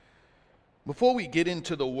Before we get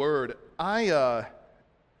into the word,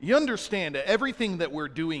 you understand that everything that we're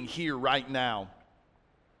doing here right now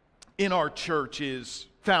in our church is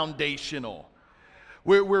foundational.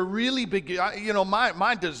 We're really big.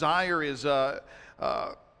 My desire is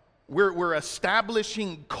we're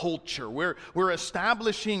establishing culture. We're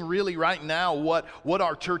establishing really right now what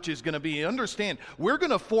our church is going to be. Understand, we're going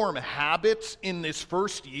to form habits in this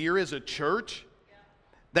first year as a church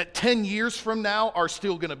that 10 years from now are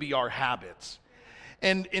still going to be our habits.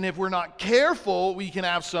 And if we're not careful, we can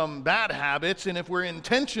have some bad habits. And if we're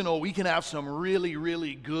intentional, we can have some really,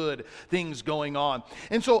 really good things going on.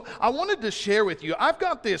 And so I wanted to share with you, I've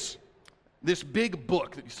got this big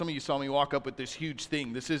book. Some of you saw me walk up with this huge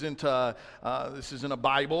thing. This isn't a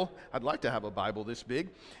Bible. I'd like to have a Bible this big,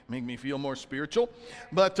 make me feel more spiritual.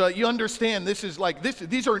 But you understand, this is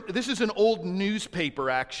an old newspaper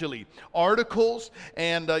actually, articles,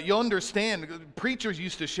 and you understand, preachers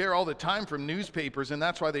used to share all the time from newspapers, and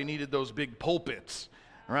that's why they needed those big pulpits.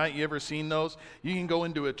 Right? You ever seen those? You can go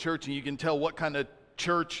into a church and you can tell what kind of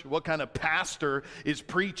church, what kind of pastor is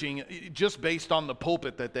preaching just based on the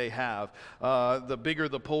pulpit that they have. The bigger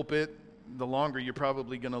the pulpit, the longer you're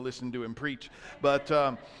probably going to listen to him preach. But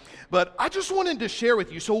I just wanted to share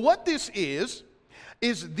with you. So what this is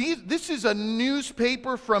this is a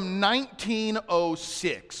newspaper from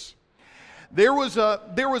 1906. There was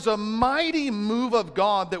a mighty move of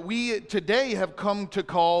God that we today have come to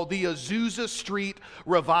call the Azusa Street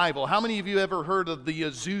Revival. How many of you ever heard of the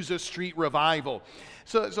Azusa Street Revival?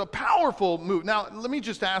 So it's a powerful move. Now, let me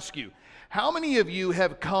just ask you, how many of you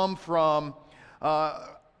have come from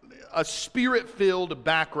a spirit-filled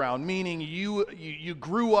background, meaning you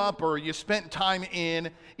grew up or you spent time in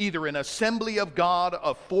either an Assembly of God,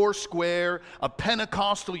 a Foursquare, a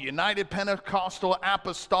Pentecostal, United Pentecostal,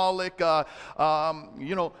 Apostolic, a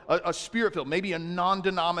spirit-filled, maybe a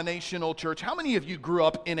non-denominational church? How many of you grew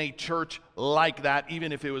up in a church like that,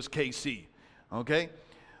 even if it was KC? Okay?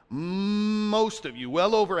 Most of you,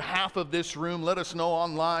 well over half of this room. Let us know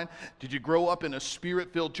online. Did you grow up in a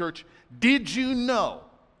spirit-filled church? Did you know,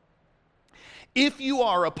 if you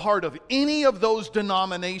are a part of any of those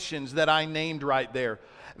denominations that I named right there,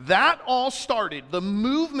 that all started, the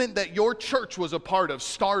movement that your church was a part of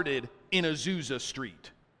started in Azusa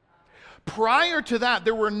Street. Prior to that,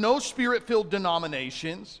 there were no spirit-filled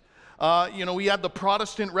denominations. We had the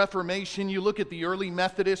Protestant Reformation. You look at the early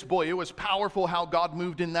Methodists. Boy, it was powerful how God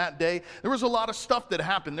moved in that day. There was a lot of stuff that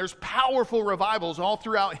happened. There's powerful revivals all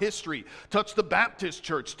throughout history. Touch the Baptist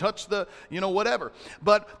church. Touch the, whatever.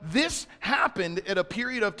 But this happened at a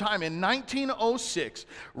period of time. In 1906,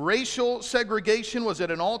 racial segregation was at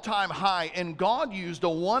an all-time high, and God used a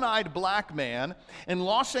one-eyed black man in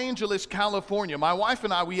Los Angeles, California. My wife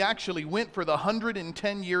and I, we actually went for the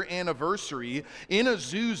 110-year anniversary in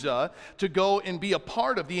Azusa to go and be a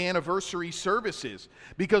part of the anniversary services,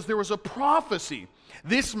 because there was a prophecy.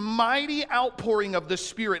 This mighty outpouring of the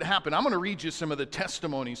Spirit happened. I'm going to read you some of the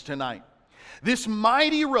testimonies tonight. This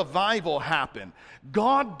mighty revival happened.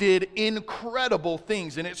 God did incredible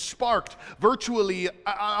things, and it sparked virtually,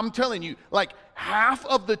 I'm telling you, like half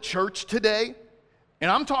of the church today, and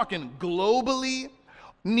I'm talking globally,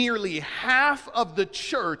 nearly half of the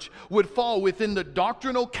church would fall within the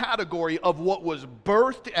doctrinal category of what was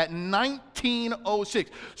birthed at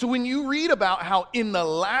 1906. So when you read about how in the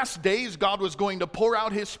last days God was going to pour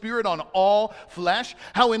out His Spirit on all flesh,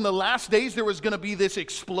 how in the last days there was going to be this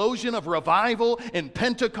explosion of revival and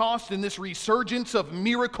Pentecost and this resurgence of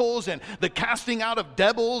miracles and the casting out of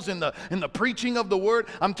devils and the preaching of the word,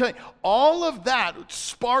 I'm telling you, all of that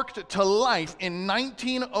sparked to life in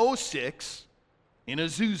 1906 in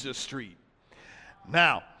Azusa Street.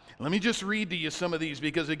 Now, let me just read to you some of these,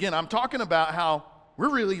 because again, I'm talking about how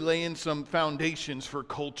we're really laying some foundations for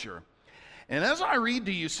culture. And as I read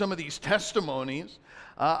to you some of these testimonies,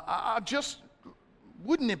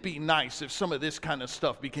 wouldn't it be nice if some of this kind of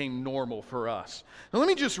stuff became normal for us? Now, let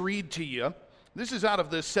me just read to you. This is out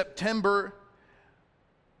of the September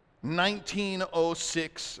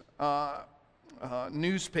 1906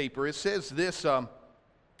 newspaper. It says this,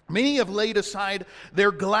 many have laid aside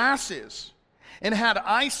their glasses and had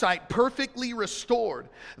eyesight perfectly restored.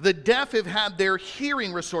 The deaf have had their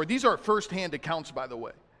hearing restored. These are first-hand accounts, by the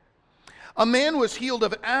way. A man was healed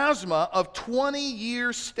of asthma of 20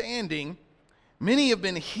 years standing. Many have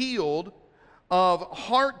been healed of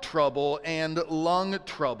heart trouble and lung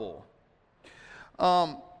trouble.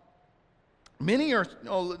 Let me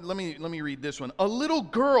read this one. A little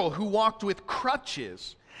girl who walked with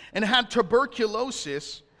crutches and had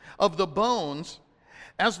tuberculosis of the bones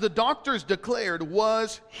as the doctors declared,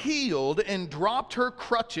 was healed and dropped her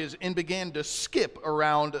crutches and began to skip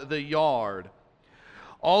around the yard.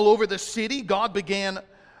 All over the city, God began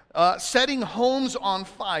setting homes on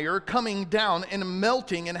fire, coming down and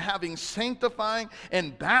melting and having sanctifying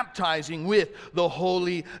and baptizing with the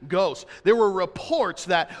Holy Ghost. There were reports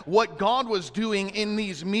that what God was doing in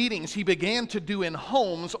these meetings, He began to do in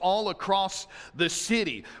homes all across the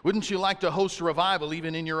city. Wouldn't you like to host revival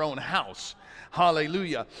even in your own house?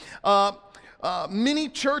 Hallelujah. Many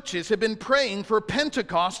churches have been praying for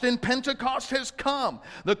Pentecost, and Pentecost has come.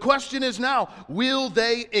 The question is now, will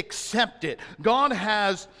they accept it? God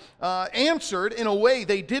has answered in a way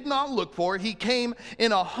they did not look for. He came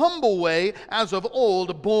in a humble way, as of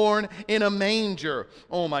old, born in a manger.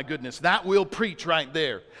 Oh my goodness, that will preach right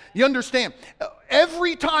there. You understand?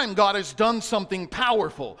 Every time God has done something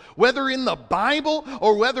powerful, whether in the Bible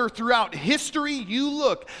or whether throughout history, you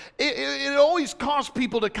look, it always caused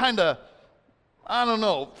people to kind of, I don't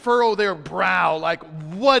know, furrow their brow, like,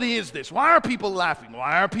 what is this? Why are people laughing?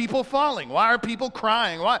 Why are people falling? Why are people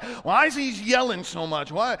crying? Why is he yelling so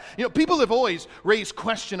much? Why? You know, people have always raised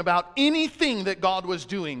question about anything that God was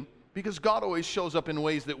doing, because God always shows up in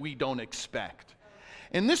ways that we don't expect.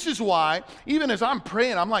 And this is why, even as I'm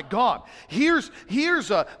praying, I'm like, God, here's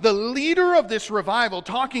the leader of this revival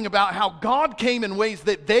talking about how God came in ways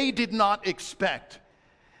that they did not expect.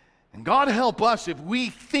 And God help us if we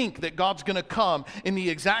think that God's going to come in the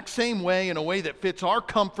exact same way, in a way that fits our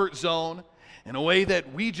comfort zone, in a way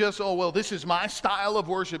that we just, oh, well, this is my style of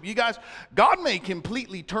worship. You guys, God may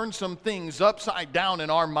completely turn some things upside down in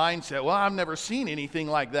our mindset. Well, I've never seen anything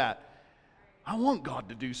like that. I want God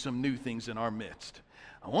to do some new things in our midst.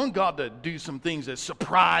 I want God to do some things that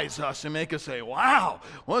surprise us and make us say, wow,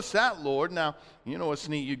 what's that, Lord? Now, you know what's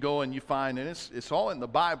neat? You go and you find, and it's all in the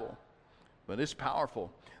Bible, but it's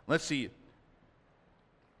powerful. Let's see.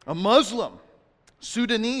 A Muslim,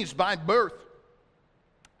 Sudanese by birth,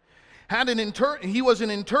 he was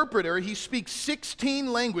an interpreter. He speaks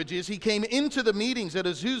 16 languages. He came into the meetings at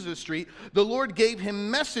Azusa Street. The Lord gave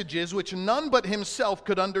him messages which none but himself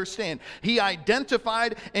could understand. He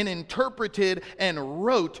identified and interpreted and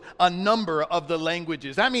wrote a number of the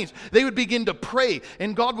languages. That means they would begin to pray,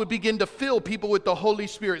 and God would begin to fill people with the Holy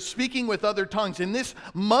Spirit, speaking with other tongues. And this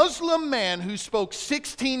Muslim man who spoke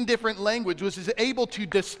 16 different languages was able to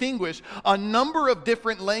distinguish a number of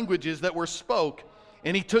different languages that were spoke.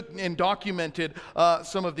 And he took and documented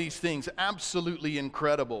some of these things. Absolutely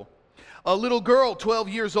incredible. A little girl, 12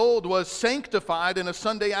 years old, was sanctified in a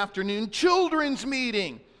Sunday afternoon children's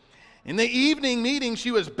meeting. In the evening meeting, she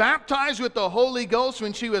was baptized with the Holy Ghost.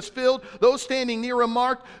 When she was filled, those standing near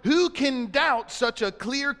remarked, "Who can doubt such a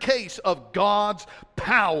clear case of God's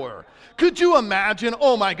power?" Could you imagine?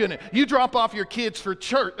 Oh my goodness. You drop off your kids for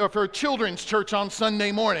church or for children's church on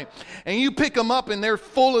Sunday morning, and you pick them up and they're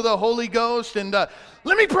full of the Holy Ghost, and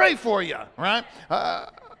let me pray for you, right? I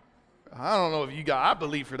don't know if you got, I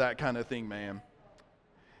believe for that kind of thing, man.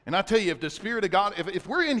 And I tell you, if the Spirit of God, if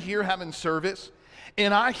we're in here having service,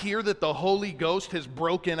 and I hear that the Holy Ghost has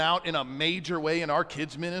broken out in a major way in our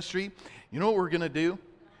kids' ministry, you know what we're going to do?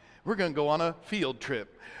 We're going to go on a field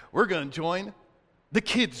trip. We're going to join the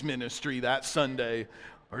kids' ministry that Sunday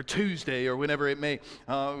or Tuesday or whenever it may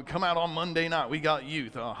come out on Monday night. We got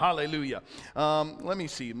youth. Hallelujah. Let me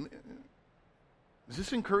see. Does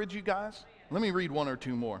this encourage you guys? Let me read one or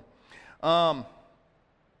two more.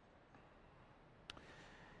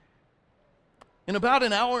 In about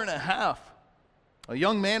an hour and a half, a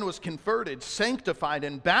young man was converted, sanctified,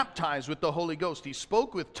 and baptized with the Holy Ghost. He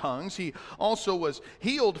spoke with tongues. He also was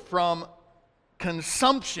healed from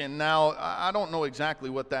consumption. Now, I don't know exactly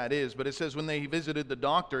what that is, but it says when they visited the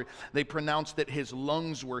doctor, they pronounced that his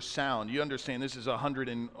lungs were sound. You understand, this is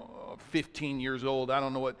 115 years old. I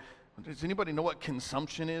don't know what. Does anybody know what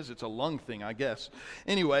consumption is? It's a lung thing, I guess.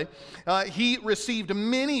 Anyway, he received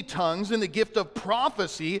many tongues and the gift of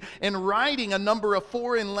prophecy and writing a number of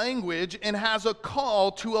foreign language, and has a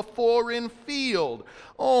call to a foreign field.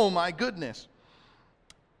 Oh my goodness.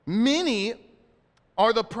 Many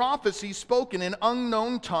are the prophecies spoken in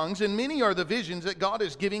unknown tongues, and many are the visions that God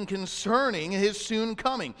is giving concerning his soon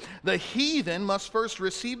coming. The heathen must first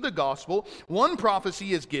receive the gospel. One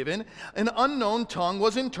prophecy is given, an unknown tongue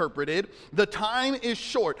was interpreted. The time is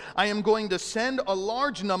short. I am going to send a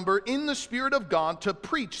large number in the Spirit of God to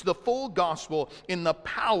preach the full gospel in the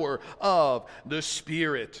power of the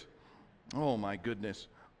Spirit. Oh my goodness.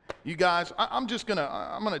 You guys, I'm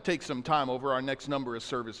going to take some time over our next number of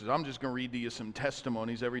services. I'm just going to read to you some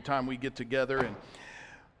testimonies every time we get together. And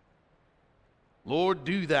Lord,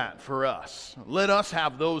 do that for us. Let us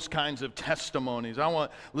have those kinds of testimonies. I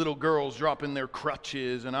want little girls dropping their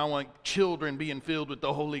crutches, and I want children being filled with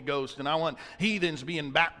the Holy Ghost, and I want heathens being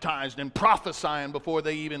baptized and prophesying before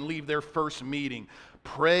they even leave their first meeting.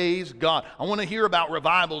 Praise God. I want to hear about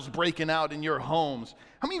revivals breaking out in your homes.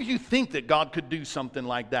 How many of you think that God could do something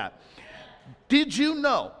like that? Did you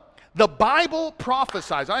know? The Bible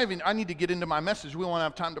prophesies. I need to get into my message. We won't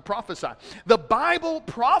have time to prophesy. The Bible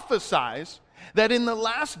prophesies that in the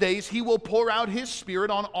last days He will pour out His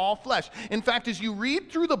Spirit on all flesh. In fact, as you read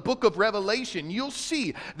through the book of Revelation, you'll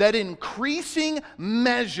see that increasing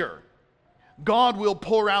measure, God will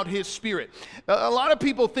pour out His Spirit. A lot of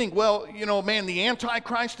people think, well, you know, man, the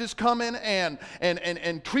Antichrist is coming and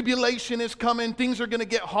tribulation is coming. Things are going to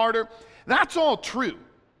get harder. That's all true.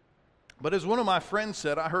 But as one of my friends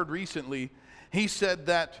said, I heard recently, he said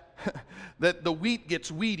that, that the wheat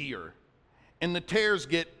gets weedier and the tares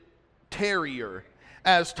get tarrier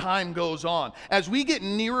as time goes on. As we get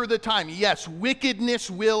nearer the time, yes, wickedness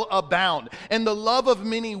will abound and the love of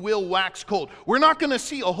many will wax cold. We're not going to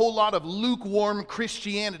see a whole lot of lukewarm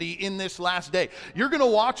Christianity in this last day. You're going to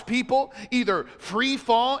watch people either free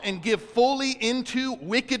fall and give fully into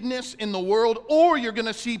wickedness in the world, or you're going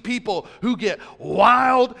to see people who get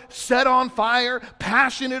wild, set on fire,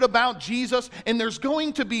 passionate about Jesus, and there's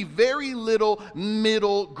going to be very little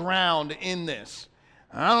middle ground in this.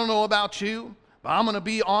 I don't know about you, but I'm going to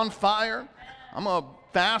be on fire. I'm going to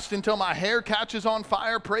fast until my hair catches on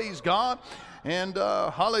fire, praise God. And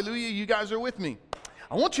hallelujah, you guys are with me.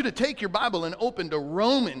 I want you to take your Bible and open to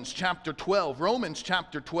Romans chapter 12. Romans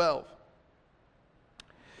chapter 12.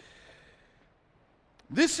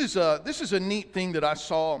 This is a neat thing that I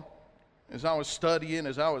saw as I was studying,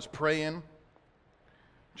 as I was praying.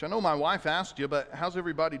 Which I know my wife asked you, but how's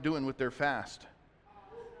everybody doing with their fast?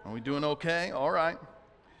 Are we doing okay? All right.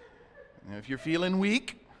 And if you're feeling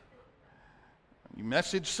weak, you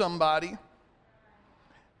message somebody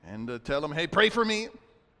and tell them, hey, pray for me.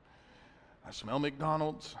 I smell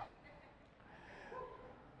McDonald's.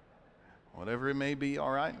 Whatever it may be,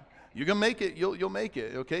 all right? You're going to make it. You'll make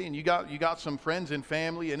it, okay? And you got some friends and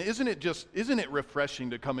family. And isn't it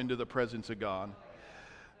refreshing to come into the presence of God?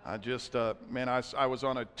 I just, I was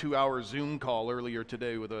on a 2-hour Zoom call earlier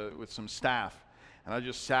today with some staff. And I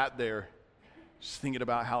just sat there just thinking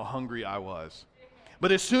about how hungry I was.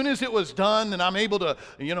 But as soon as it was done and I'm able to,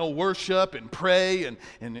 worship and pray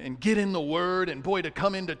and get in the Word, and boy, to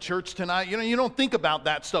come into church tonight, you don't think about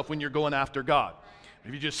that stuff when you're going after God. If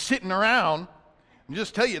you're just sitting around, I'll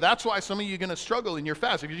just tell you, that's why some of you are going to struggle in your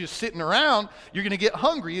fast. If you're just sitting around, you're going to get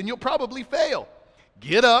hungry and you'll probably fail.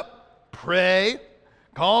 Get up, pray,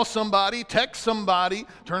 call somebody, text somebody,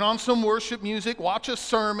 turn on some worship music, watch a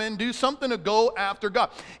sermon, do something to go after God.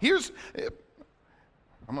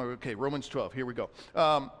 Romans 12, here we go.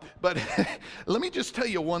 But let me just tell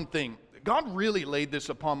you one thing. God really laid this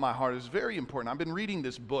upon my heart. It's very important. I've been reading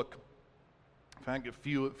this book. In fact, a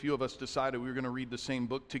few of us decided we were going to read the same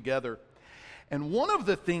book together. And one of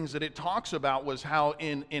the things that it talks about was how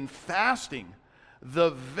in fasting,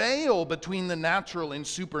 the veil between the natural and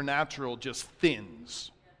supernatural just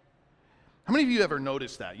thins. How many of you ever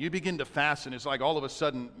noticed that? You begin to fast and it's like all of a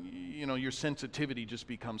sudden, your sensitivity just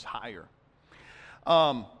becomes higher.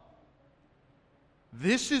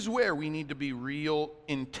 This is where we need to be real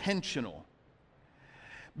intentional.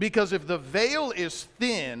 Because if the veil is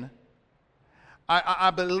thin,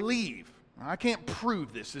 I believe, I can't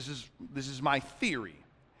prove this, this is my theory,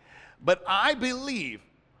 but I believe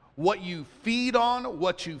what you feed on,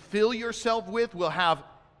 what you fill yourself with will have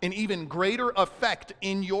an even greater effect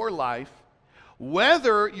in your life,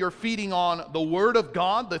 whether you're feeding on the Word of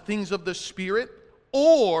God, the things of the Spirit,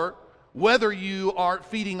 or whether you are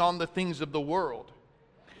feeding on the things of the world.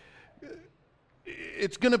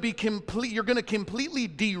 It's going to be you're going to completely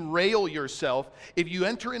derail yourself if you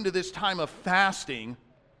enter into this time of fasting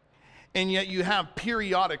and yet you have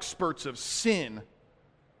periodic spurts of sin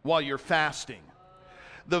while you're fasting.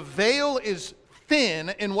 The veil is thin,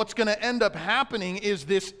 and what's going to end up happening is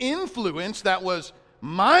this influence that was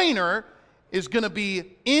minor is going to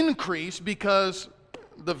be increased because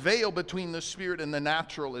the veil between the spirit and the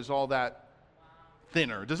natural is all that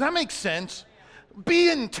thinner. Does that make sense?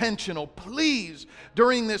 Be intentional, please,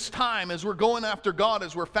 during this time as we're going after God,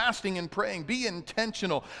 as we're fasting and praying. Be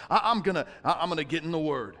intentional. I'm gonna get in the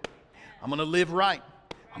Word. I'm gonna live right.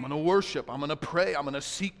 I'm gonna worship. I'm gonna pray. I'm gonna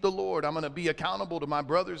seek the Lord. I'm gonna be accountable to my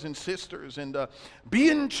brothers and sisters and be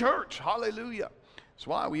in church. Hallelujah. That's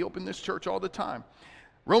why we open this church all the time.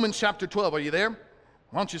 Romans chapter 12. Are you there?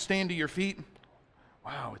 Why don't you stand to your feet?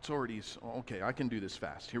 Wow, it's already okay. I can do this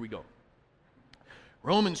fast. Here we go.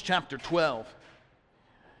 Romans chapter 12.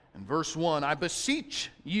 In verse 1, I beseech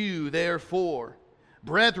you, therefore,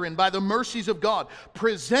 brethren, by the mercies of God,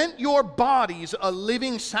 present your bodies a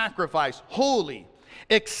living sacrifice, holy,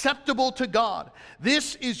 acceptable to God.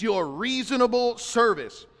 This is your reasonable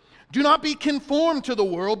service. Do not be conformed to the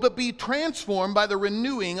world, but be transformed by the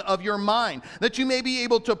renewing of your mind, that you may be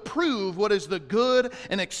able to prove what is the good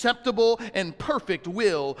and acceptable and perfect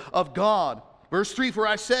will of God. Verse 3, for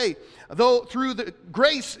I say, though through the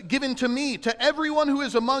grace given to me, to everyone who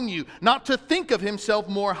is among you, not to think of himself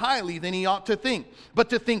more highly than he ought to think, but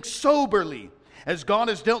to think soberly, as God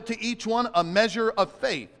has dealt to each one a measure of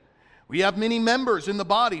faith. We have many members in the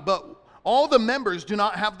body, but all the members do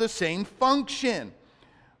not have the same function.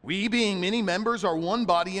 We, being many members, are one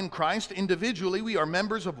body in Christ. Individually, we are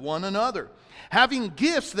members of one another. Having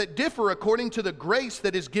gifts that differ according to the grace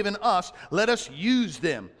that is given us, let us use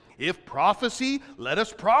them. If prophecy, let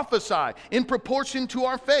us prophesy in proportion to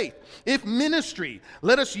our faith. If ministry,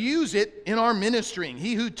 let us use it in our ministering.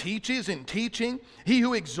 He who teaches in teaching, he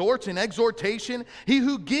who exhorts in exhortation, he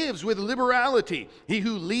who gives with liberality, he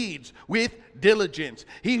who leads with diligence,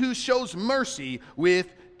 he who shows mercy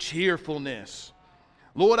with cheerfulness.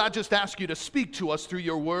 Lord, I just ask you to speak to us through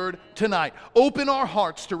your word tonight. Open our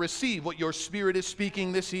hearts to receive what your Spirit is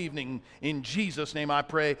speaking this evening. In Jesus' name I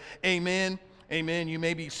pray. Amen. Amen. You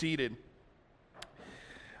may be seated.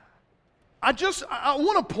 I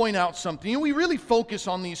want to point out something. We really focus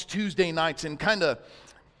on these Tuesday nights and kind of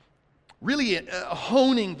really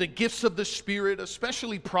honing the gifts of the Spirit,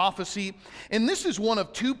 especially prophecy. And this is one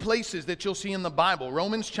of two places that you'll see in the Bible,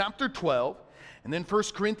 Romans chapter 12, and then 1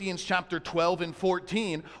 Corinthians chapter 12 and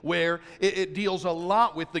 14, where it deals a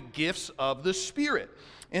lot with the gifts of the Spirit.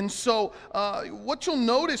 And so what you'll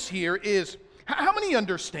notice here is, how many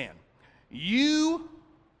understand? You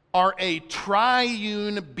are a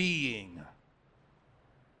triune being.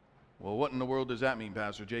 Well, what in the world does that mean,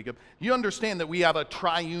 Pastor Jacob? You understand that we have a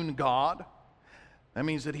triune God? That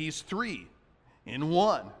means that he's three in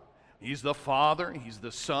one. He's the Father, he's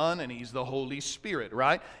the Son, and he's the Holy Spirit,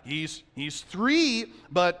 right? He's three,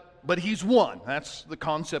 but he's one. That's the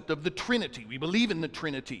concept of the Trinity. We believe in the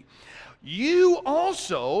Trinity. You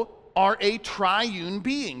also are a triune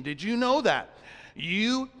being. Did you know that?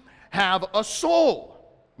 You have a soul.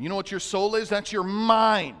 You know what your soul is? That's your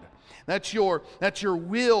mind. That's your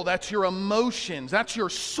will. That's your emotions. That's your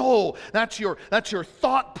soul. That's your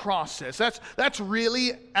thought process. That's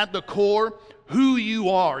really at the core who you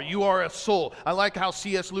are. You are a soul. I like how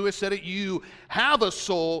C.S. Lewis said it. You have a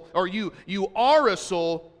soul, or you are a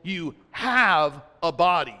soul. You have a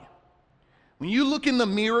body. When you look in the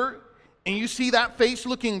mirror and you see that face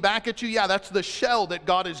looking back at you, yeah, that's the shell that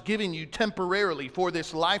God has given you temporarily for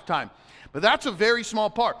this lifetime. But that's a very small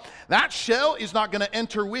part. That shell is not going to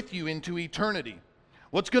enter with you into eternity.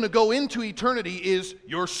 What's going to go into eternity is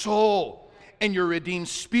your soul and your redeemed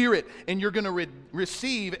spirit, and you're going to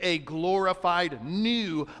receive a glorified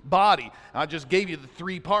new body. I just gave you the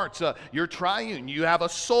three parts. You're triune. You have a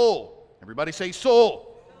soul. Everybody say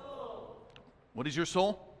soul. Soul. What is your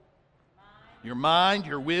soul? Your mind,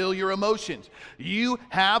 your will, your emotions. You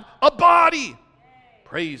have a body.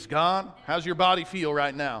 Praise God. How's your body feel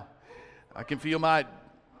right now? I can feel hungry.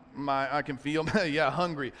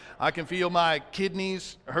 I can feel my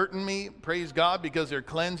kidneys hurting me. Praise God, because they're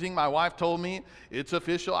cleansing. My wife told me it's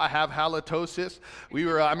official. I have halitosis.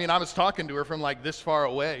 I was talking to her from like this far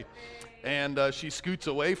away, and she scoots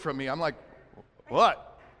away from me. I'm like, what?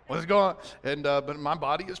 What's going on? And but my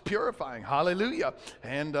body is purifying. Hallelujah.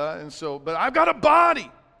 And so, but I've got a body,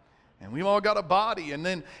 and we've all got a body. And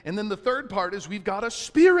then the third part is we've got a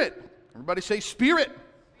spirit. Everybody say spirit.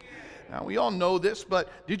 Now, we all know this,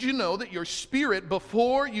 but did you know that your spirit,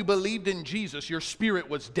 before you believed in Jesus, your spirit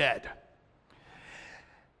was dead?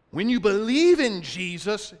 When you believe in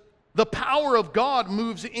Jesus, the power of God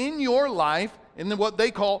moves in your life in what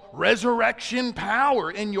they call resurrection power,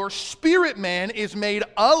 and your spirit man is made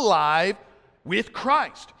alive with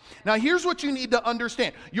Christ. Now, here's what you need to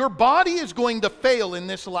understand. Your body is going to fail in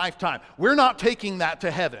this lifetime. We're not taking that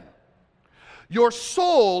to heaven. Your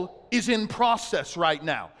soul is in process right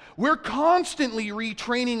now. We're constantly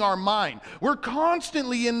retraining our mind. We're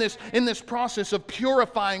constantly in this process of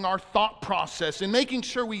purifying our thought process and making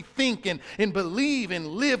sure we think and believe and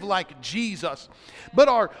live like Jesus. But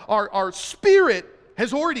our spirit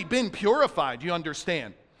has already been purified, you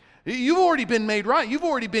understand. You've already been made right. You've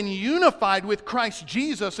already been unified with Christ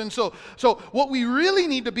Jesus. And so what we really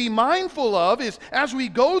need to be mindful of is, as we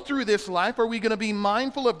go through this life, are we going to be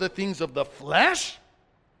mindful of the things of the flesh?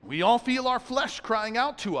 We all feel our flesh crying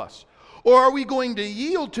out to us. Or are we going to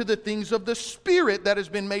yield to the things of the Spirit that has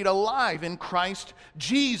been made alive in Christ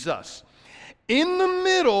Jesus? In the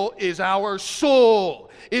middle is our soul.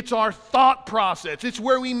 It's our thought process. It's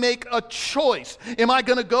where we make a choice. Am I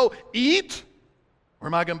going to go eat, or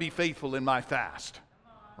am I going to be faithful in my fast?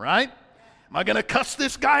 Right? Am I going to cuss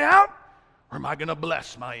this guy out, or am I going to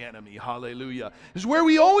bless my enemy? Hallelujah. It's where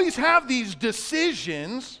we always have these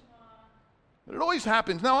decisions. But it always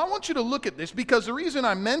happens. Now, I want you to look at this, because the reason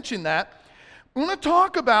I mention that, I want to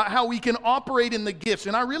talk about how we can operate in the gifts.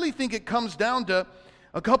 And I really think it comes down to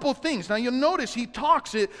a couple things. Now, you'll notice he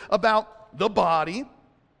talks about the body.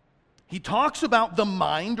 He talks about the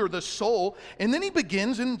mind or the soul. And then he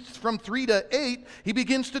begins, from 3 to 8, he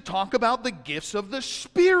begins to talk about the gifts of the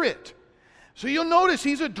Spirit. So you'll notice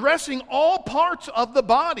he's addressing all parts of the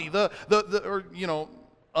body,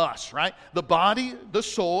 us, right? The body, the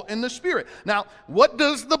soul, and the spirit. Now, what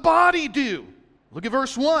does the body do? Look at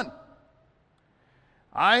verse 1.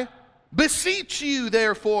 I beseech you,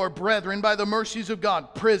 therefore, brethren, by the mercies of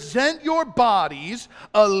God, present your bodies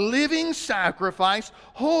a living sacrifice,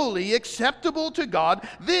 holy, acceptable to God.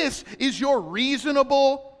 This is your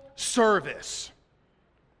reasonable service.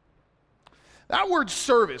 That word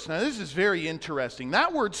service, now this is very interesting.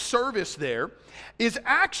 That word service there is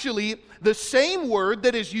actually the same word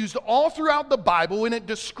that is used all throughout the Bible when it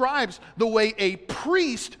describes the way a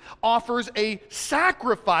priest offers a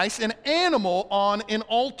sacrifice, an animal, on an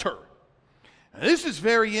altar. Now, this is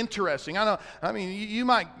very interesting. You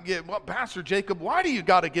might get, well, Pastor Jacob, why do you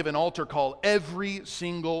got to give an altar call every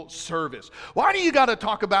single service? Why do you got to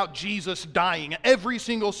talk about Jesus dying every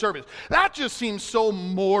single service? That just seems so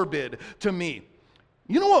morbid to me.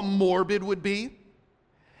 You know what morbid would be?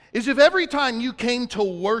 Is if every time you came to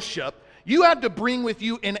worship, you had to bring with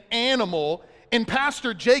you an animal, and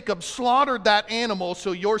Pastor Jacob slaughtered that animal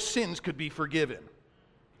so your sins could be forgiven.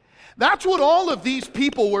 That's what all of these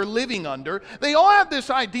people were living under. They all have this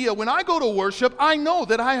idea, when I go to worship, I know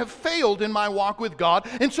that I have failed in my walk with God,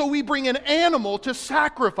 and so we bring an animal to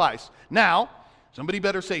sacrifice. Now, somebody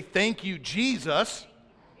better say, thank you, Jesus.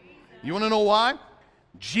 You want to know why?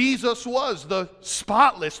 Jesus was the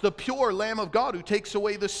spotless, the pure Lamb of God who takes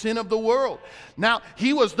away the sin of the world. Now,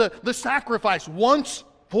 he was the sacrifice once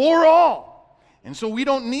for all. And so we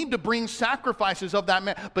don't need to bring sacrifices of that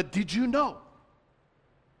man. But did you know?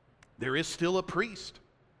 There is still a priest,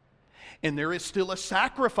 and there is still a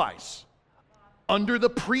sacrifice under the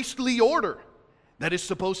priestly order that is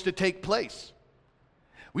supposed to take place.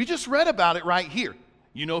 We just read about it right here.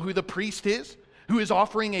 You know who the priest is, who is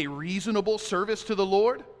offering a reasonable service to the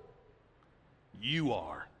Lord? You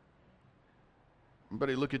are.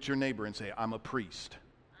 Everybody look at your neighbor and say, I'm a priest.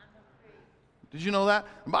 Did you know that?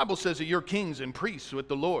 The Bible says that you're kings and priests with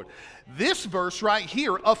the Lord. This verse right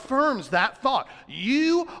here affirms that thought.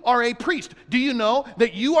 You are a priest. Do you know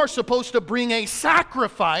that you are supposed to bring a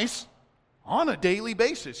sacrifice on a daily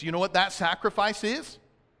basis? You know what that sacrifice is?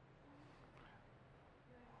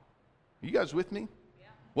 You guys with me? Yeah.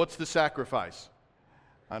 What's the sacrifice?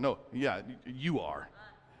 I know. Yeah, you are.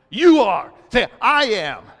 You are. Say, I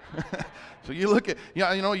am. So you look at,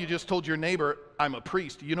 you just told your neighbor, I'm a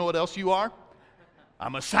priest. You know what else you are?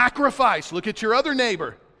 I'm a sacrifice. Look at your other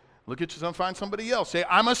neighbor. Look at you, find somebody else. Say,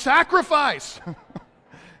 I'm a sacrifice.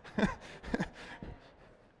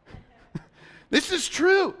 This is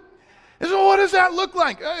true. So what does that look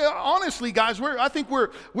like? Honestly, guys, I think we're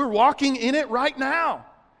walking in it right now.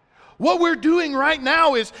 What we're doing right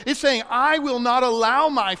now is saying, I will not allow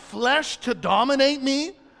my flesh to dominate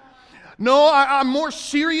me. No, I'm more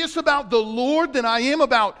serious about the Lord than I am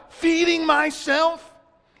about feeding myself.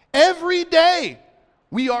 Every day,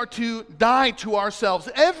 we are to die to ourselves.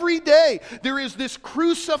 Every day, there is this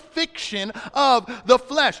crucifixion of the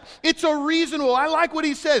flesh. It's a reasonable, I like what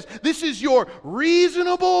he says, this is your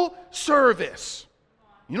reasonable service.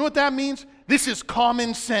 You know what that means? This is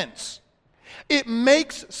common sense. It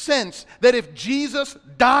makes sense that if Jesus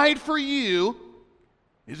died for you,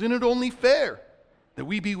 isn't it only fair that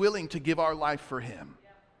we be willing to give our life for him?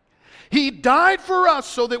 He died for us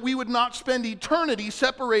so that we would not spend eternity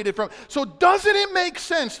separated from. So doesn't it make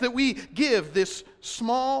sense that we give this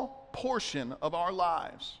small portion of our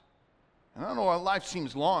lives? And I don't know, our life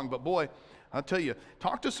seems long, but boy, I'll tell you,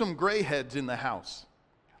 talk to some gray heads in the house.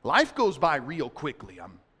 Life goes by real quickly.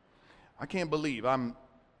 I can't believe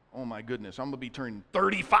oh my goodness, I'm going to be turning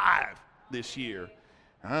 35 this year.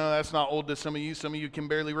 That's not old to some of you. Some of you can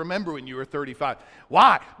barely remember when you were 35.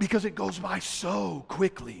 Why? Because it goes by so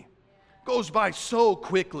quickly. Goes by so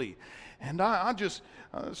quickly. And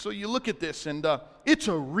so you look at this, and it's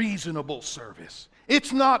a reasonable service.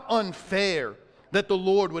 It's not unfair that the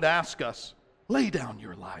Lord would ask us, lay down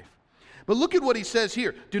your life. But look at what he says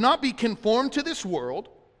here. Do not be conformed to this world,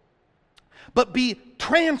 but be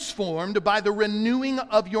transformed by the renewing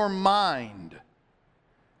of your mind.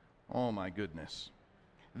 Oh my goodness.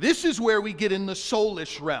 This is where we get in the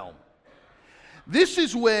soulish realm. This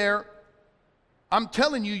is where, I'm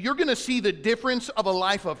telling you, you're going to see the difference of a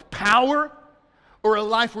life of power or a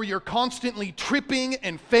life where you're constantly tripping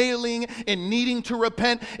and failing and needing to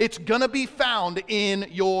repent. It's going to be found in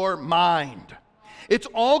your mind. It's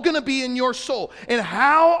all going to be in your soul. And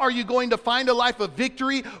how are you going to find a life of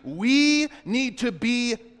victory? We need to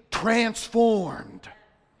be transformed.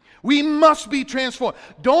 We must be transformed.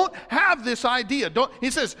 Don't have this idea. He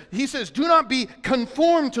says, do not be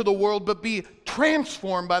conformed to the world, but be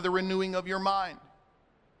transformed by the renewing of your mind.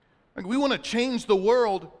 Like, we want to change the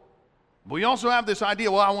world, but we also have this idea,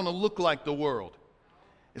 well, I want to look like the world.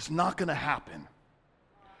 It's not going to happen.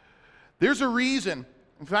 There's a reason.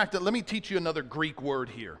 In fact, let me teach you another Greek word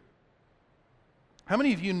here. How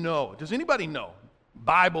many of you know? Does anybody know?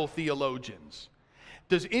 Bible theologians.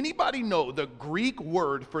 Does anybody know the Greek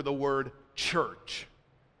word for the word church?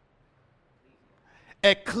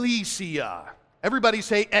 Ecclesia. Everybody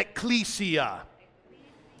say ecclesia.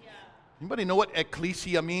 Anybody know what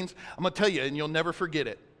ecclesia means? I'm going to tell you, and you'll never forget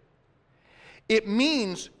it. It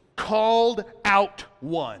means called out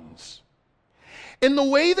ones. And the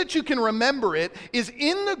way that you can remember it is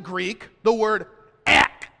in the Greek, the word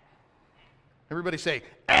ek. Everybody say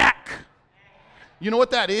ek. You know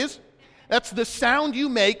what that is? That's the sound you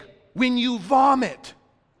make when you vomit.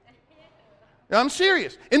 I'm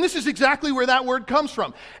serious. And this is exactly where that word comes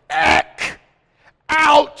from. Ek.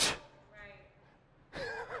 Out.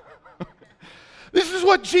 This is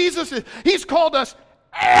what Jesus is. He's called us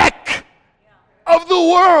ek of the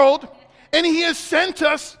world, and he has sent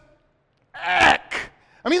us ek.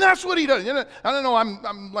 I mean, that's what he does. You know, I don't know,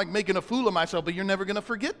 I'm like making a fool of myself, but you're never going to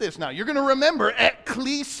forget this now. You're going to remember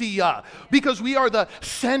ecclesia, because we are the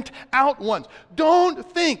sent out ones.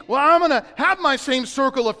 Don't think, well, I'm going to have my same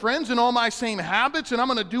circle of friends and all my same habits, and I'm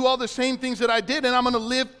going to do all the same things that I did, and I'm going to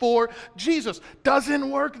live for Jesus.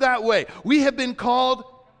 Doesn't work that way. We have been called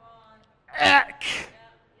ek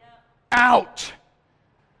out.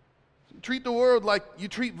 Treat the world like you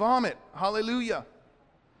treat vomit. Hallelujah.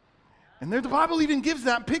 And there, the Bible even gives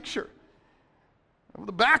that picture of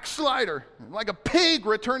the backslider, like a pig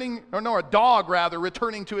returning, or no, a dog rather,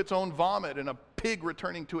 returning to its own vomit, and a pig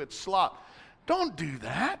returning to its slop. Don't do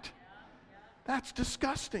that. That's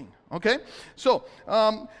disgusting. Okay? So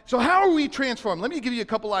how are we transformed? Let me give you a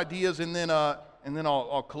couple ideas, and then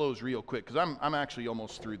I'll close real quick, because I'm actually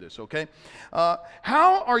almost through this, okay?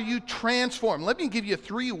 How are you transformed? Let me give you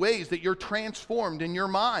 3 ways that you're transformed in your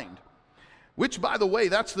mind. Which, by the way,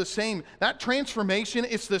 that transformation,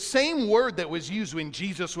 it's the same word that was used when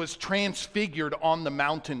Jesus was transfigured on the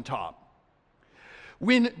mountaintop.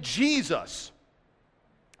 When Jesus,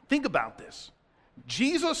 think about this,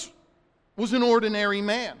 Jesus was an ordinary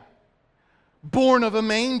man, born of a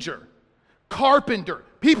manger, carpenter.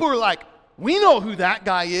 People were like, we know who that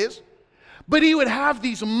guy is. But he would have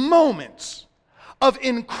these moments of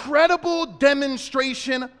incredible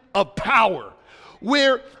demonstration of power,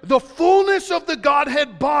 where the fullness of the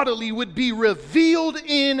Godhead bodily would be revealed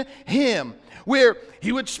in him, where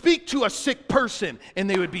he would speak to a sick person and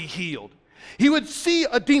they would be healed. He would see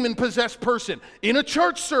a demon-possessed person in a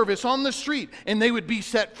church service on the street and they would be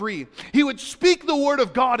set free. He would speak the word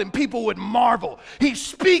of God and people would marvel. He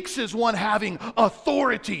speaks as one having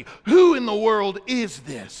authority. Who in the world is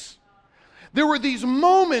this? There were these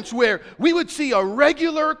moments where we would see a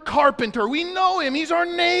regular carpenter. We know him. He's our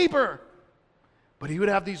neighbor. But he would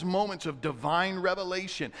have these moments of divine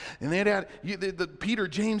revelation. And Peter,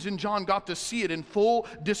 James, and John got to see it in full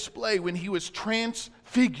display when he was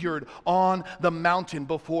transfigured on the mountain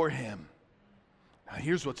before him. Now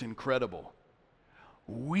here's what's incredible.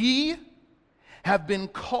 We have been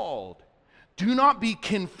called, do not be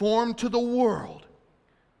conformed to the world.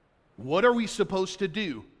 What are we supposed to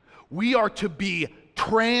do? We are to be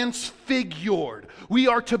transfigured. We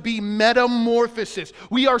are to be metamorphosis.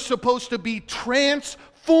 We are supposed to be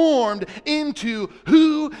transformed into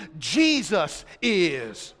who Jesus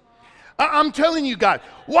is. I'm telling you guys,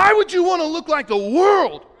 why would you want to look like the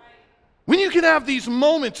world when you can have these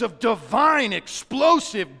moments of divine,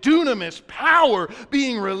 explosive, dunamis power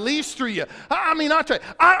being released through you? I mean, I'll tell you,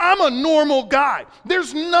 I'm a normal guy.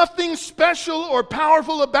 There's nothing special or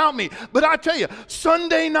powerful about me. But I tell you,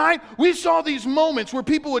 Sunday night, we saw these moments where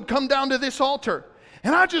people would come down to this altar,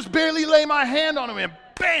 and I just barely lay my hand on them, and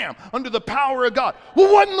bam, under the power of God.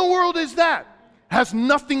 Well, what in the world is that? It has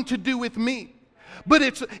nothing to do with me. But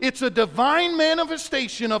it's a divine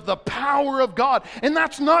manifestation of the power of God. And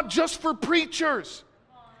that's not just for preachers.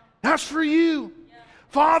 That's for you.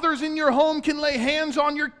 Fathers in your home can lay hands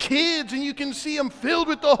on your kids and you can see them filled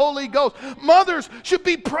with the Holy Ghost. Mothers should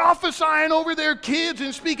be prophesying over their kids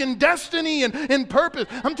and speaking destiny and purpose.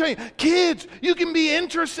 I'm telling you, kids, you can be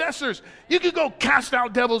intercessors. You can go cast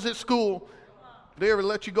out devils at school. If they ever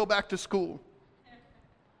let you go back to school.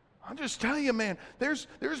 I'll just tell you, man, there's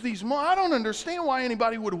these, I don't understand why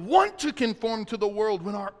anybody would want to conform to the world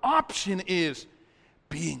when our option is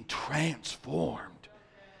being transformed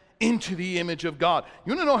into the image of God.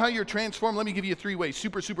 You want to know how you're transformed? Let me give you 3 ways,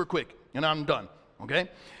 super quick, and I'm done, okay?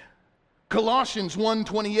 Colossians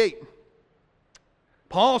 1:28.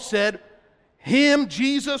 Paul said, Him,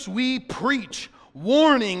 Jesus, we preach,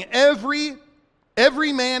 warning every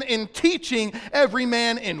man in teaching, every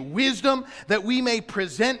man in wisdom, that we may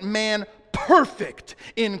present man perfect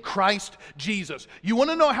in Christ Jesus. You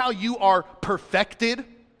want to know how you are perfected?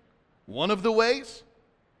 One of the ways?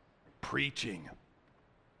 Preaching.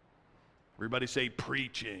 Everybody say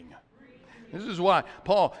preaching. This is why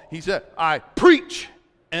Paul, he said, I preach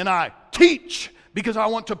and I teach because I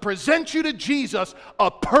want to present you to Jesus, a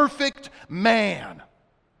perfect man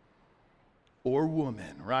or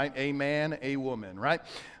woman, right? A man, a woman, right?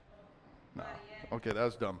 No. Okay, that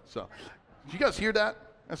was dumb. So, did you guys hear that?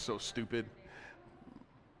 That's so stupid.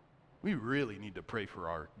 We really need to pray for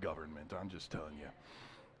our government. I'm just telling you.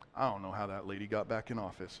 I don't know how that lady got back in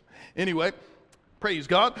office. Anyway, praise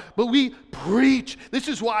God. But we preach. This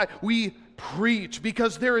is why we preach,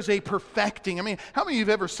 because there is a perfecting. I mean, how many of you have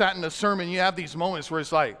ever sat in a sermon and you have these moments where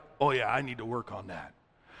it's like, oh yeah, I need to work on that.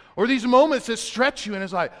 Or these moments that stretch you and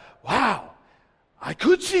it's like, wow, I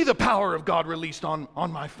could see the power of God released on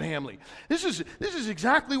my family. This is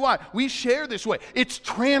exactly why we share this way. It's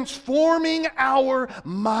transforming our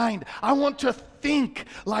mind. I want to think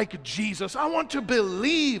like Jesus. I want to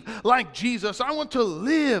believe like Jesus. I want to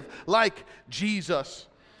live like Jesus.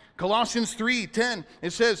 Colossians 3:10,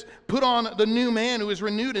 it says, put on the new man who is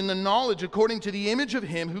renewed in the knowledge according to the image of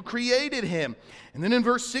him who created him. And then in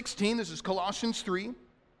verse 16, this is Colossians 3,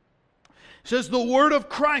 it says, the word of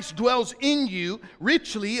Christ dwells in you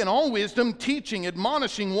richly in all wisdom, teaching,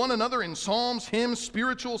 admonishing one another in psalms, hymns,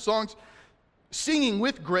 spiritual songs, singing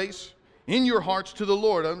with grace in your hearts to the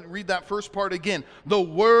Lord. I'll read that first part again. The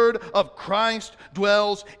word of Christ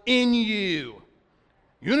dwells in you.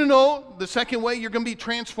 You want to know the second way you're going to be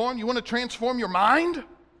transformed? You want to transform your mind?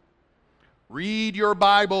 Read your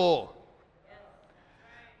Bible.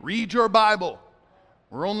 Read your Bible.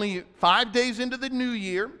 We're only 5 days into the new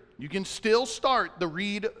year. You can still start to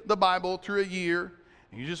read the Bible through a year.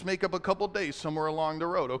 You just make up a couple days somewhere along the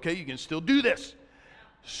road, okay? You can still do this.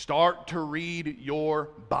 Start to read your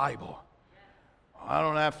Bible. I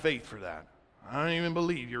don't have faith for that. I don't even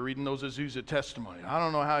believe you're reading those Azusa testimonies. I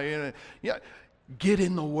don't know how you're get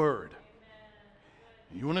in the Word.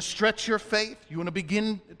 You want to stretch your faith? You want to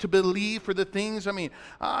begin to believe for the things? I mean,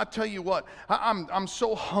 I'll tell you what, I'm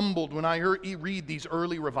so humbled when I read these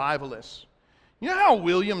early revivalists. You know how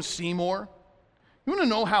William Seymour, you want to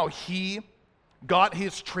know how he got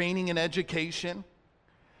his training and education?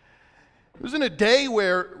 It was in a day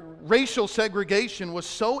where racial segregation was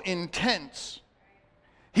so intense.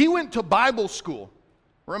 He went to Bible school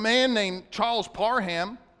where a man named Charles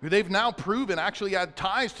Parham, who they've now proven actually had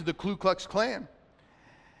ties to the Ku Klux Klan.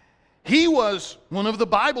 He was one of the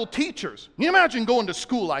Bible teachers. Can you imagine going to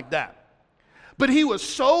school like that? But he was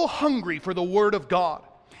so hungry for the Word of God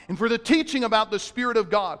and for the teaching about the Spirit of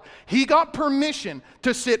God, he got permission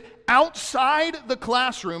to sit outside the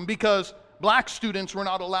classroom because black students were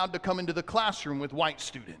not allowed to come into the classroom with white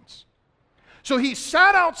students. So he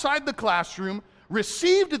sat outside the classroom,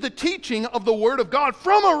 received the teaching of the Word of God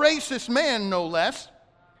from a racist man, no less,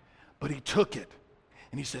 but he took it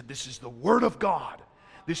and he said, this is the Word of God.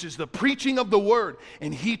 This is the preaching of the Word.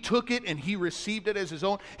 And he took it and he received it as his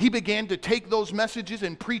own. He began to take those messages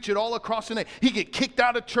and preach it all across the nation. He get kicked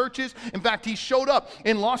out of churches. In fact, he showed up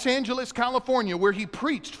in Los Angeles, California, where he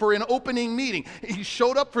preached for an opening meeting. He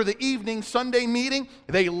showed up for the evening Sunday meeting.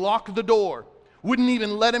 They locked the door. Wouldn't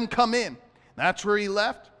even let him come in. That's where he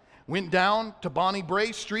left. Went down to Bonnie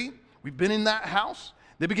Bray Street. We've been in that house.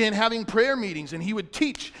 They began having prayer meetings, and he would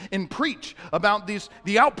teach and preach about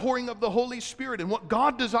the outpouring of the Holy Spirit and what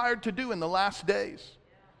God desired to do in the last days.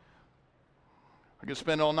 I could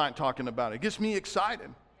spend all night talking about it. It gets me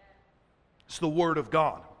excited. It's the Word of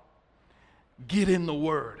God. Get in the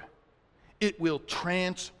Word. It will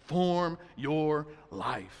transform your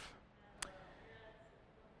life.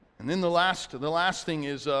 And then the last thing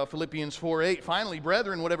is Philippians 4:8. Finally,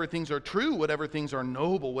 brethren, whatever things are true, whatever things are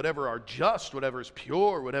noble, whatever are just, whatever is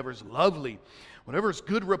pure, whatever is lovely, whatever is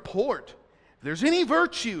good report, if there's any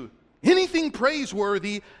virtue, anything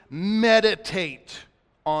praiseworthy, meditate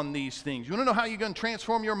on these things. You want to know how you're going to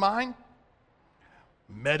transform your mind?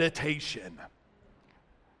 Meditation.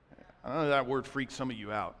 I know that word freaks some of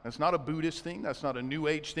you out. That's not a Buddhist thing. That's not a New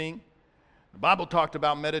Age thing. The Bible talked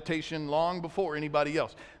about meditation long before anybody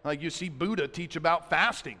else. Like you see Buddha teach about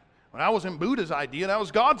fasting. Well, that wasn't Buddha's idea. That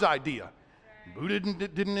was God's idea. Buddha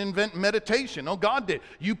didn't invent meditation. No, God did.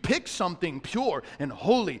 You pick something pure and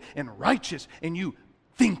holy and righteous and you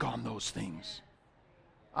think on those things.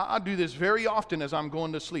 I do this very often as I'm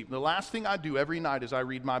going to sleep. The last thing I do every night is I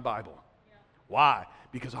read my Bible. Why?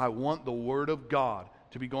 Because I want the Word of God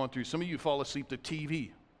to be going through. Some of you fall asleep to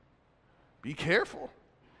TV. Be careful.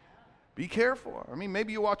 Be careful. I mean,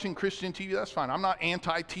 maybe you're watching Christian TV. That's fine. I'm not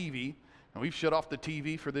anti-TV. And we've shut off the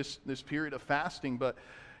TV for this period of fasting, but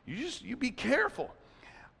you be careful.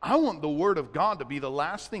 I want the Word of God to be the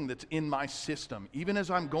last thing that's in my system, even as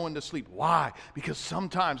I'm going to sleep. Why? Because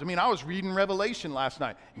sometimes, I was reading Revelation last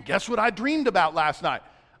night, and guess what I dreamed about last night?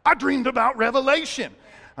 I dreamed about Revelation.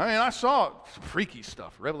 I saw freaky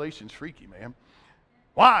stuff. Revelation's freaky, man.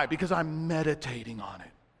 Why? Because I'm meditating on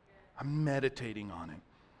it. I'm meditating on it.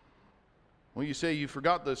 Well, you say you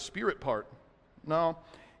forgot the Spirit part. No.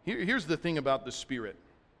 Here's the thing about the Spirit.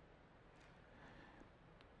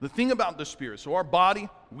 The thing about the Spirit, so our body,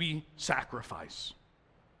 we sacrifice.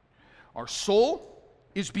 Our soul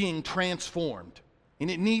is being transformed, and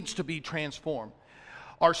it needs to be transformed.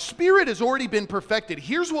 Our spirit has already been perfected.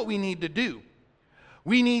 Here's what we need to do.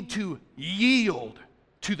 We need to yield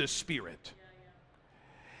to the Spirit.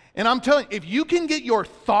 And I'm telling you, if you can get your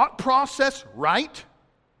thought process right,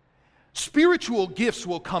 spiritual gifts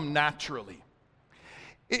will come naturally.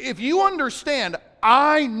 If you understand,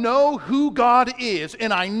 I know who God is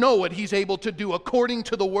and I know what He's able to do according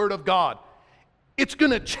to the Word of God, it's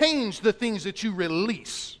going to change the things that you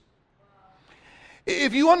release.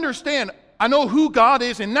 If you understand, I know who God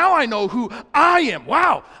is and now I know who I am.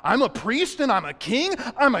 Wow, I'm a priest and I'm a king.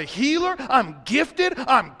 I'm a healer. I'm gifted.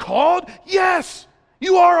 I'm called. Yes,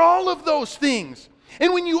 you are all of those things.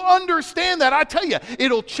 And when you understand that, I tell you,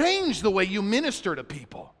 it'll change the way you minister to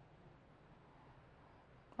people.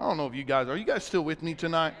 I don't know if are you guys still with me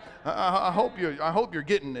tonight? I hope you're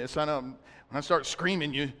getting this. I know when I start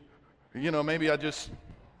screaming, you know, maybe I just,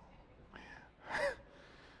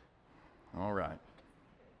 all right.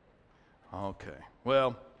 Okay,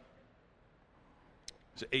 well,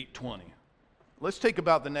 it's 8:20. Let's take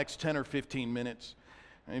about the next 10 or 15 minutes.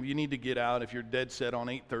 And if you need to get out, if you're dead set on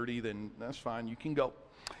 8:30, then that's fine, you can go.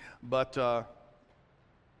 But I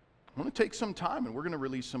want to take some time and we're going to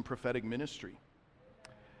release some prophetic ministry.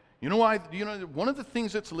 You know why? One of the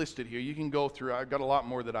things that's listed here, you can go through, I've got a lot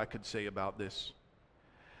more that I could say about this.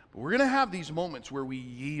 But we're going to have these moments where we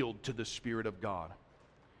yield to the Spirit of God.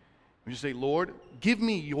 We just say, Lord, give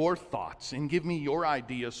me your thoughts and give me your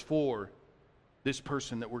ideas for this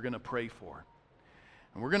person that we're going to pray for.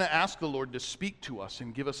 And we're going to ask the Lord to speak to us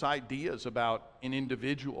and give us ideas about an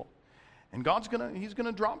individual. And He's going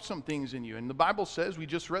to drop some things in you. And the Bible says, we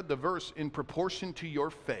just read the verse, in proportion to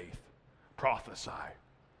your faith, prophesy.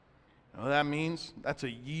 You know what that means? That's a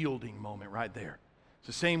yielding moment right there. It's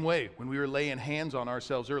the same way when we were laying hands on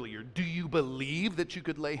ourselves earlier. Do you believe that you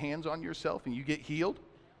could lay hands on yourself and you get healed?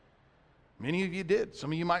 Many of you did.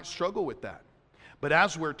 Some of you might struggle with that. But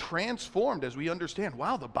as we're transformed, as we understand,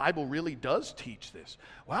 wow, the Bible really does teach this.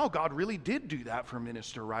 Wow, God really did do that for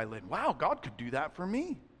Minister Ryland. Wow, God could do that for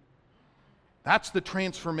me. That's the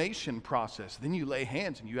transformation process. Then you lay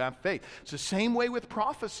hands and you have faith. It's the same way with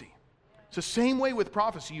prophecy. It's the same way with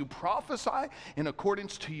prophecy. You prophesy in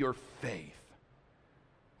accordance to your faith.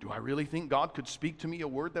 Do I really think God could speak to me a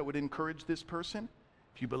word that would encourage this person?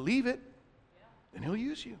 If you believe it, then He'll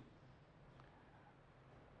use you.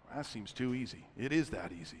 That seems too easy. It is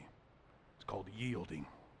that easy. It's called yielding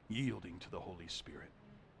to the Holy Spirit.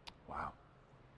 Wow.